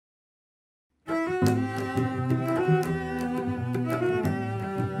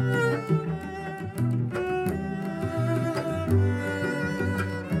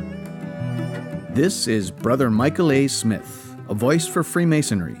This is Brother Michael A. Smith, a voice for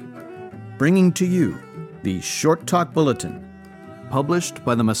Freemasonry, bringing to you the Short Talk Bulletin, published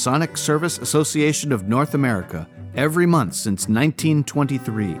by the Masonic Service Association of North America every month since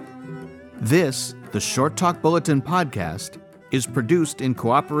 1923. This, the Short Talk Bulletin podcast, is produced in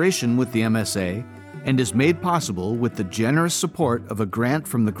cooperation with the MSA and is made possible with the generous support of a grant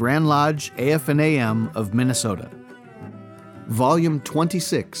from the Grand Lodge AF&AM of Minnesota. Volume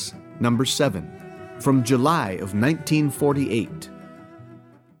 26, Number 7, from July of 1948.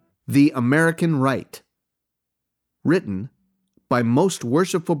 The American Right. Written by Most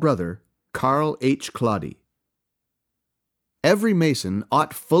Worshipful Brother Carl H. Claudy. Every Mason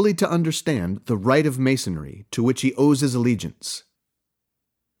ought fully to understand the right of Masonry to which he owes his allegiance.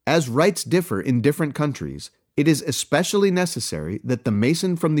 As rights differ in different countries, it is especially necessary that the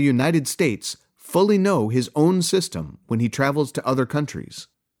Mason from the United States fully know his own system when he travels to other countries.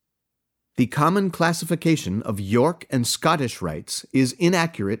 The common classification of York and Scottish rites is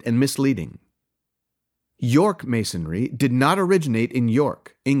inaccurate and misleading. York Masonry did not originate in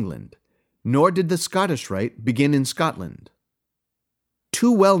York, England, nor did the Scottish rite begin in Scotland.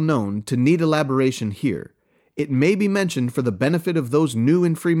 Too well known to need elaboration here, it may be mentioned for the benefit of those new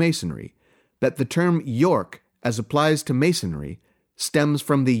in Freemasonry that the term York, as applies to Masonry, stems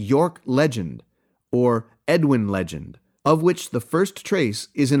from the York legend, or Edwin legend, of which the first trace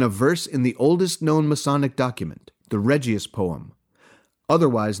is in a verse in the oldest known Masonic document, the Regius Poem,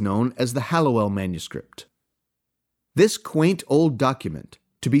 otherwise known as the Hallowell Manuscript. This quaint old document,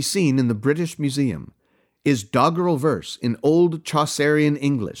 to be seen in the British Museum, is doggerel verse in old Chaucerian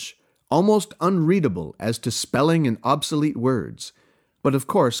English, almost unreadable as to spelling and obsolete words, but of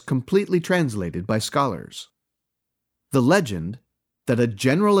course completely translated by scholars. The legend that a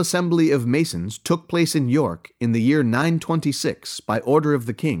General Assembly of Masons took place in York in the year 926 by order of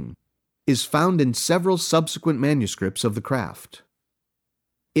the king is found in several subsequent manuscripts of the craft.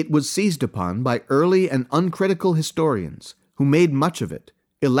 It was seized upon by early and uncritical historians who made much of it,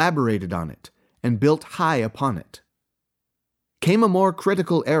 elaborated on it, and built high upon it. Came a more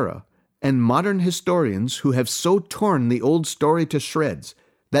critical era, and modern historians who have so torn the old story to shreds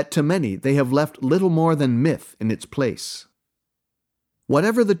that to many they have left little more than myth in its place.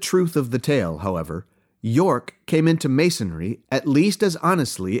 Whatever the truth of the tale, however, York came into Masonry at least as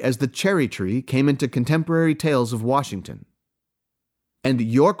honestly as the cherry tree came into contemporary tales of Washington. And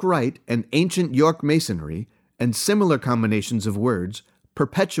York Rite and ancient York Masonry, and similar combinations of words,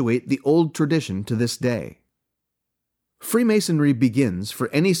 perpetuate the old tradition to this day. Freemasonry begins for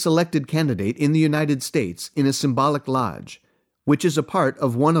any selected candidate in the United States in a symbolic lodge, which is a part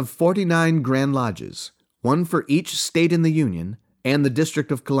of one of 49 Grand Lodges, one for each state in the Union and the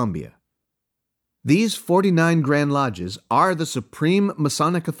District of Columbia. These 49 Grand Lodges are the supreme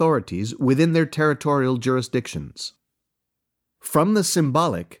Masonic authorities within their territorial jurisdictions. From the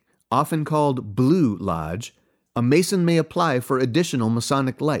symbolic, often called Blue Lodge, a Mason may apply for additional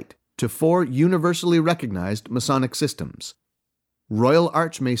Masonic light to 4 universally recognized Masonic systems: Royal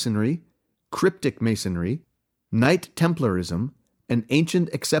Arch Masonry, Cryptic Masonry, Knight Templarism, and Ancient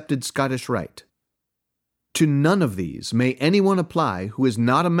Accepted Scottish Rite. To none of these may anyone apply who is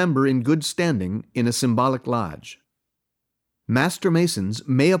not a member in good standing in a symbolic lodge. Master Masons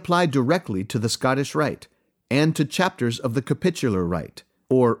may apply directly to the Scottish Rite and to chapters of the Capitular Rite,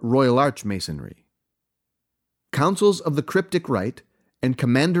 or Royal Arch Masonry. Councils of the Cryptic Rite and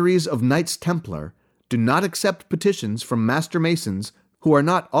commanderies of Knights Templar do not accept petitions from Master Masons who are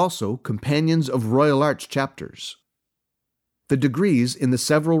not also companions of Royal Arch chapters. The degrees in the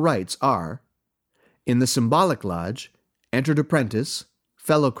several rites are: in the Symbolic Lodge, Entered Apprentice,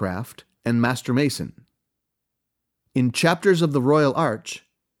 Fellowcraft, and Master Mason. In chapters of the Royal Arch,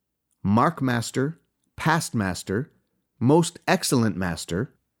 Mark Master, Past Master, Most Excellent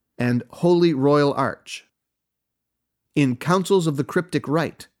Master, and Holy Royal Arch. In councils of the Cryptic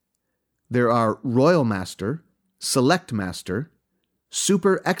Rite, there are Royal Master, Select Master,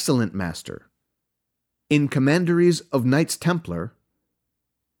 Super Excellent Master. In commanderies of Knights Templar,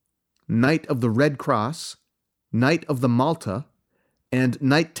 Knight of the Red Cross, Knight of the Malta, and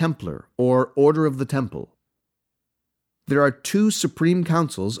Knight Templar, or Order of the Temple. There are 2 supreme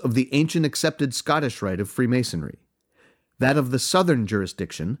councils of the ancient accepted Scottish Rite of Freemasonry: that of the Southern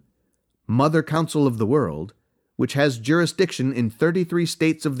jurisdiction, Mother Council of the World, which has jurisdiction in 33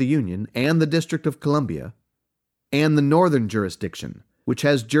 states of the Union and the District of Columbia, and the Northern jurisdiction, which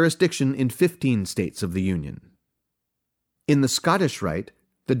has jurisdiction in 15 states of the Union. In the Scottish Rite,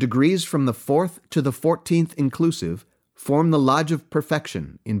 the degrees from the 4th to the 14th inclusive form the Lodge of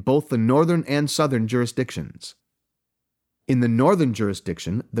Perfection in both the northern and southern jurisdictions. In the northern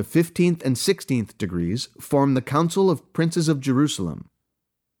jurisdiction, the 15th and 16th degrees form the Council of Princes of Jerusalem.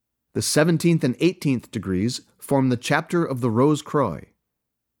 The 17th and 18th degrees form the Chapter of the Rose Croix,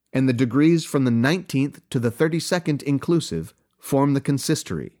 and the degrees from the 19th to the 32nd inclusive form the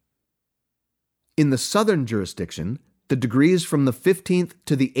Consistory. In the southern jurisdiction, the degrees from the 15th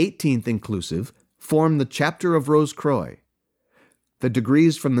to the 18th inclusive form the Chapter of Rose Croix. The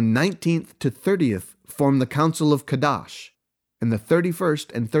degrees from the 19th to 30th form the Council of Kadash, and the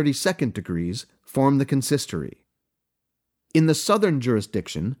 31st and 32nd degrees form the Consistory. In the southern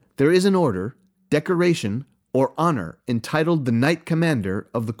jurisdiction, there is an order, decoration, or honor entitled the Knight Commander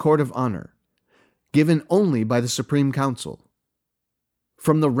of the Court of Honor, given only by the Supreme Council.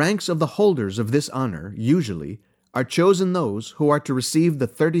 From the ranks of the holders of this honor, usually, are chosen those who are to receive the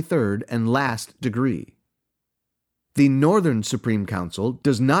 33rd and last degree. The Northern Supreme Council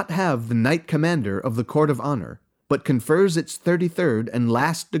does not have the Knight Commander of the Court of Honor, but confers its 33rd and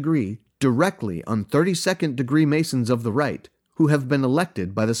last degree directly on 32nd degree Masons of the Right who have been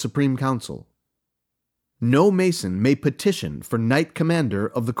elected by the Supreme Council. No Mason may petition for Knight Commander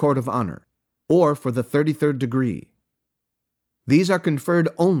of the Court of Honor, or for the 33rd degree. These are conferred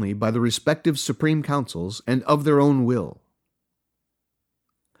only by the respective Supreme Councils and of their own will.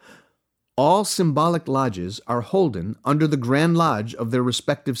 All symbolic lodges are holden under the Grand Lodge of their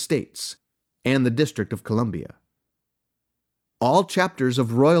respective states and the District of Columbia. All chapters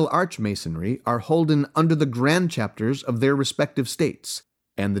of Royal Arch Masonry are holden under the Grand Chapters of their respective states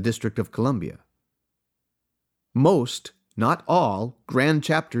and the District of Columbia. Most, not all, Grand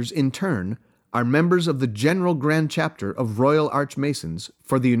Chapters in turn are members of the General Grand Chapter of Royal Arch Masons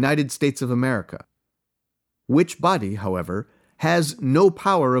for the United States of America, which body, however, has no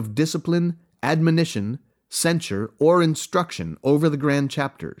power of discipline, admonition, censure, or instruction over the Grand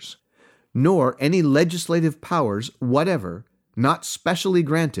Chapters, nor any legislative powers whatever not specially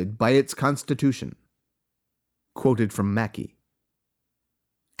granted by its Constitution. Quoted from Mackey.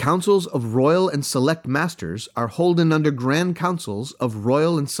 Councils of Royal and Select Masters are holden under Grand Councils of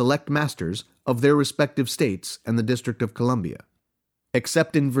Royal and Select Masters of their respective states and the District of Columbia,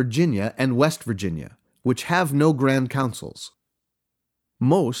 except in Virginia and West Virginia, which have no Grand Councils.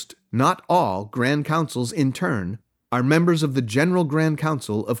 Most, not all, Grand Councils in turn are members of the General Grand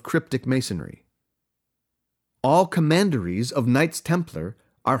Council of Cryptic Masonry. All commanderies of Knights Templar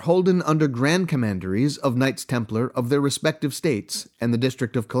are holden under Grand Commanderies of Knights Templar of their respective states and the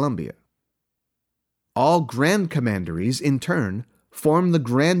District of Columbia. All Grand Commanderies, in turn, form the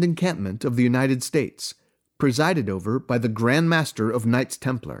Grand Encampment of the United States, presided over by the Grand Master of Knights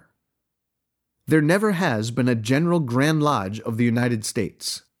Templar. There never has been a General Grand Lodge of the United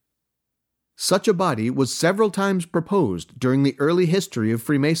States. Such a body was several times proposed during the early history of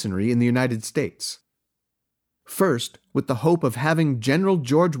Freemasonry in the United States. First, with the hope of having General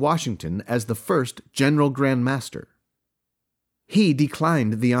George Washington as the first General Grand Master. He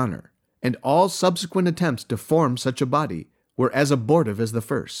declined the honor, and all subsequent attempts to form such a body were as abortive as the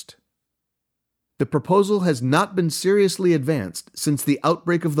first. The proposal has not been seriously advanced since the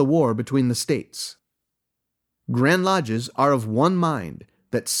outbreak of the war between the states. Grand Lodges are of one mind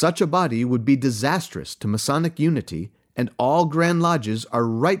that such a body would be disastrous to Masonic unity, and all Grand Lodges are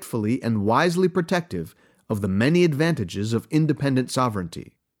rightfully and wisely protective of the many advantages of independent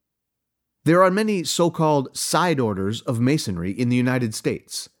sovereignty. There are many so-called side orders of Masonry in the United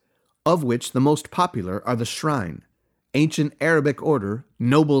States, of which the most popular are the Shrine, ancient Arabic order,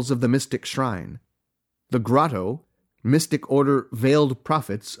 Nobles of the Mystic Shrine, the Grotto, mystic order Veiled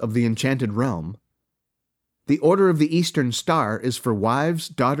Prophets of the Enchanted Realm. The Order of the Eastern Star is for wives,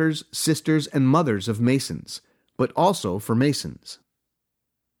 daughters, sisters, and mothers of Masons, but also for Masons.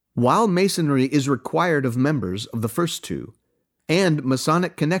 While Masonry is required of members of the first two, and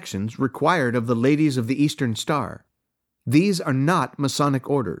Masonic connections required of the Ladies of the Eastern Star, these are not Masonic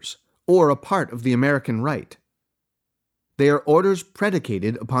orders, or a part of the American Rite. They are orders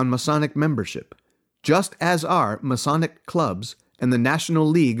predicated upon Masonic membership, just as are Masonic clubs and the National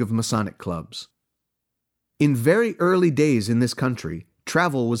League of Masonic Clubs. In very early days in this country,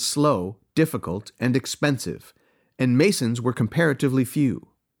 travel was slow, difficult, and expensive, and Masons were comparatively few.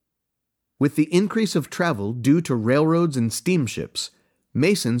 With the increase of travel due to railroads and steamships,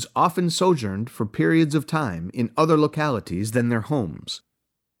 Masons often sojourned for periods of time in other localities than their homes.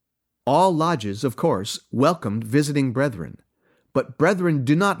 All lodges, of course, welcomed visiting brethren, but brethren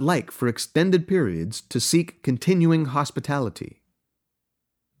do not like for extended periods to seek continuing hospitality.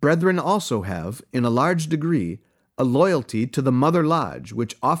 Brethren also have, in a large degree, a loyalty to the Mother Lodge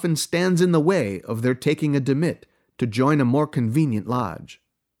which often stands in the way of their taking a demit to join a more convenient lodge.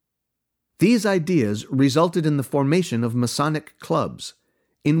 These ideas resulted in the formation of Masonic clubs,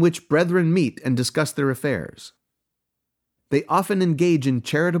 in which brethren meet and discuss their affairs. They often engage in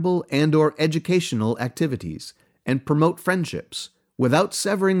charitable and/or educational activities and promote friendships without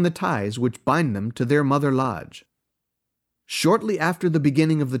severing the ties which bind them to their mother lodge. Shortly after the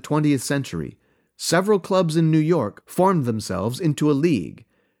beginning of the 20th century, several clubs in New York formed themselves into a league,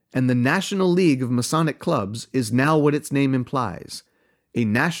 and the National League of Masonic Clubs is now what its name implies, a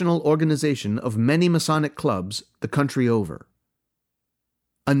national organization of many Masonic clubs the country over.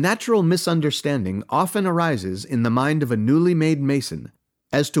 A natural misunderstanding often arises in the mind of a newly made Mason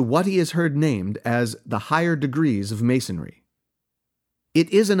as to what he has heard named as the higher degrees of Masonry. It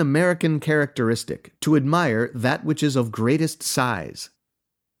is an American characteristic to admire that which is of greatest size.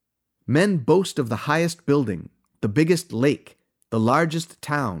 Men boast of the highest building, the biggest lake, the largest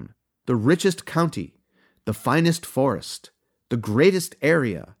town, the richest county, the finest forest, the greatest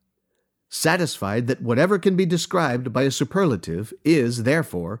area, satisfied that whatever can be described by a superlative is,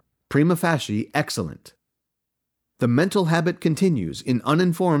 therefore, prima facie excellent. The mental habit continues in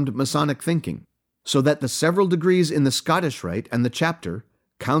uninformed Masonic thinking, so that the several degrees in the Scottish Rite and the chapter,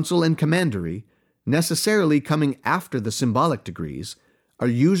 council and commandery, necessarily coming after the symbolic degrees, are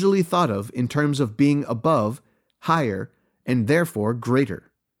usually thought of in terms of being above, higher, and therefore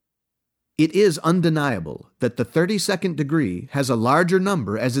greater. It is undeniable that the 32nd degree has a larger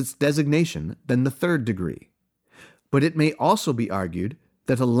number as its designation than the 3rd degree, but it may also be argued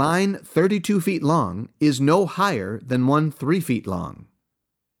that a line 32 feet long is no higher than one 3 feet long.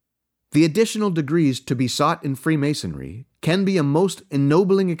 The additional degrees to be sought in Freemasonry can be a most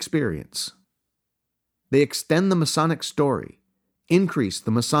ennobling experience. They extend the Masonic story, increase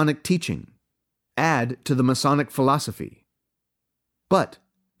the Masonic teaching, add to the Masonic philosophy. But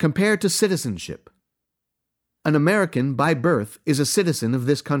compare to citizenship. An American by birth is a citizen of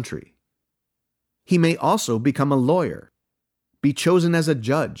this country. He may also become a lawyer, be chosen as a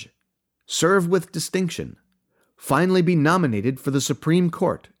judge, serve with distinction, finally be nominated for the Supreme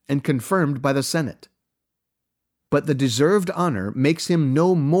Court and confirmed by the Senate. But the deserved honor makes him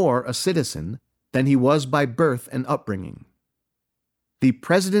no more a citizen than he was by birth and upbringing. The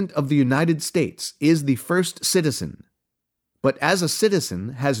President of the United States is the first citizen, but as a citizen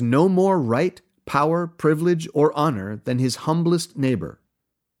has no more right, power, privilege, or honor than his humblest neighbor.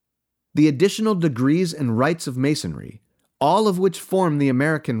 The additional degrees and rights of Masonry, all of which form the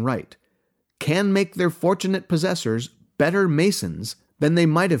American Rite, can make their fortunate possessors better Masons than they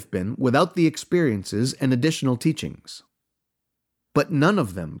might have been without the experiences and additional teachings. But none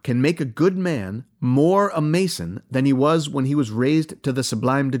of them can make a good man more a Mason than he was when he was raised to the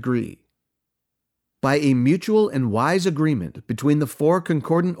sublime degree. By a mutual and wise agreement between the 4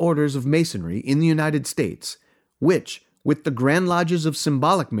 concordant orders of Masonry in the United States, which, with the Grand Lodges of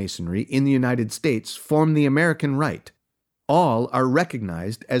Symbolic Masonry in the United States, form the American Rite, all are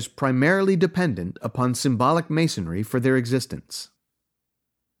recognized as primarily dependent upon symbolic Masonry for their existence.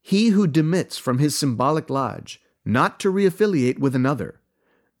 He who demits from his symbolic lodge, not to reaffiliate with another,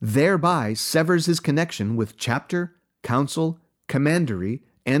 thereby severs his connection with chapter, council, commandery,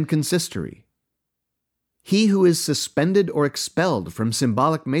 and consistory. He who is suspended or expelled from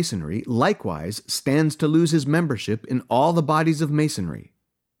symbolic Masonry likewise stands to lose his membership in all the bodies of Masonry,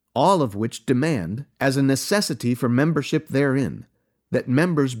 all of which demand, as a necessity for membership therein, that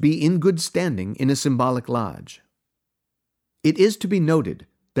members be in good standing in a symbolic lodge. It is to be noted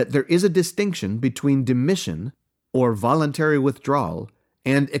that there is a distinction between demission, or voluntary withdrawal,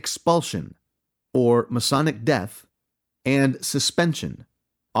 and expulsion, or Masonic death, and suspension,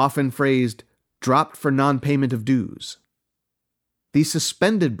 often phrased dropped for non-payment of dues. The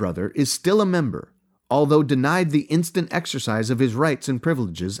suspended brother is still a member, although denied the instant exercise of his rights and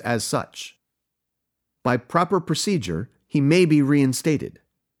privileges as such. By proper procedure, he may be reinstated.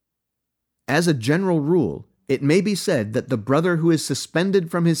 As a general rule, it may be said that the brother who is suspended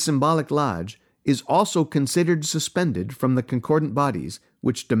from his symbolic lodge is also considered suspended from the concordant bodies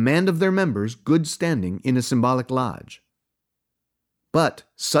which demand of their members good standing in a symbolic lodge. But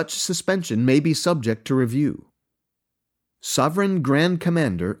such suspension may be subject to review. Sovereign Grand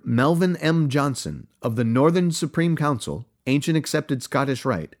Commander Melvin M. Johnson of the Northern Supreme Council, Ancient Accepted Scottish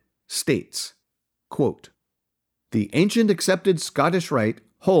Rite, states, quote, "The Ancient Accepted Scottish Rite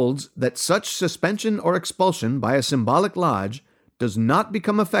holds that such suspension or expulsion by a symbolic lodge does not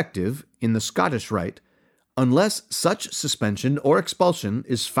become effective in the Scottish Rite unless such suspension or expulsion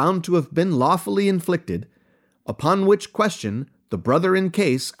is found to have been lawfully inflicted, upon which question the brother in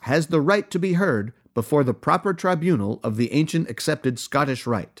case has the right to be heard before the proper tribunal of the Ancient Accepted Scottish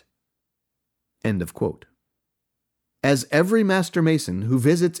Rite." End of quote. As every Master Mason who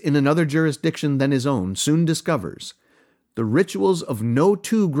visits in another jurisdiction than his own soon discovers, the rituals of no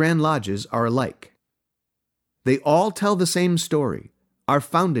two Grand Lodges are alike. They all tell the same story, are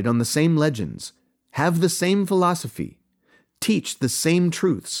founded on the same legends, have the same philosophy, teach the same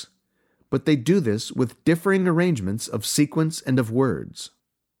truths, but they do this with differing arrangements of sequence and of words.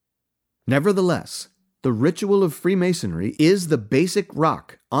 Nevertheless, the ritual of Freemasonry is the basic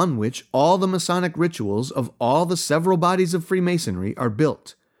rock on which all the Masonic rituals of all the several bodies of Freemasonry are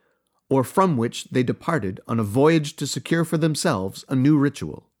built, or from which they departed on a voyage to secure for themselves a new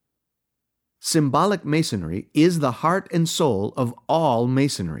ritual. Symbolic Masonry is the heart and soul of all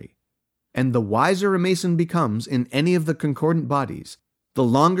Masonry, and the wiser a Mason becomes in any of the concordant bodies, the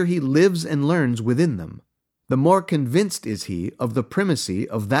longer he lives and learns within them, the more convinced is he of the primacy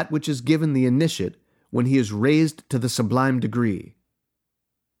of that which is given the initiate when he is raised to the sublime degree.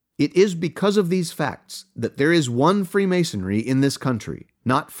 It is because of these facts that there is one Freemasonry in this country,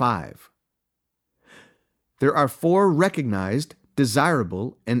 not 5. There are 4 recognized,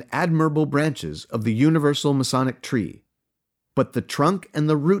 desirable, and admirable branches of the universal Masonic tree, but the trunk and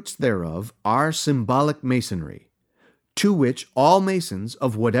the roots thereof are symbolic Masonry, to which all Masons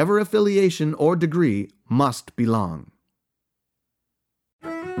of whatever affiliation or degree must belong.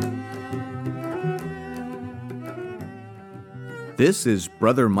 This is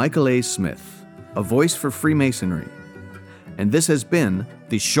Brother Michael A. Smith, a voice for Freemasonry, and this has been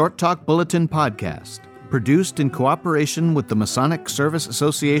the Short Talk Bulletin podcast, produced in cooperation with the Masonic Service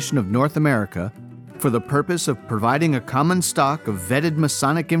Association of North America for the purpose of providing a common stock of vetted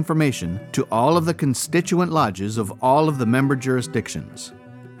Masonic information to all of the constituent lodges of all of the member jurisdictions,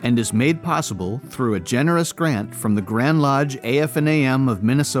 and is made possible through a generous grant from the Grand Lodge AF&AM of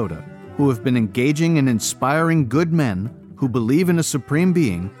Minnesota, who have been engaging and inspiring good men who believe in a supreme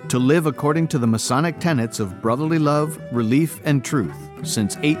being to live according to the Masonic tenets of brotherly love, relief, and truth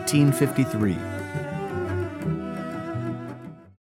since 1853.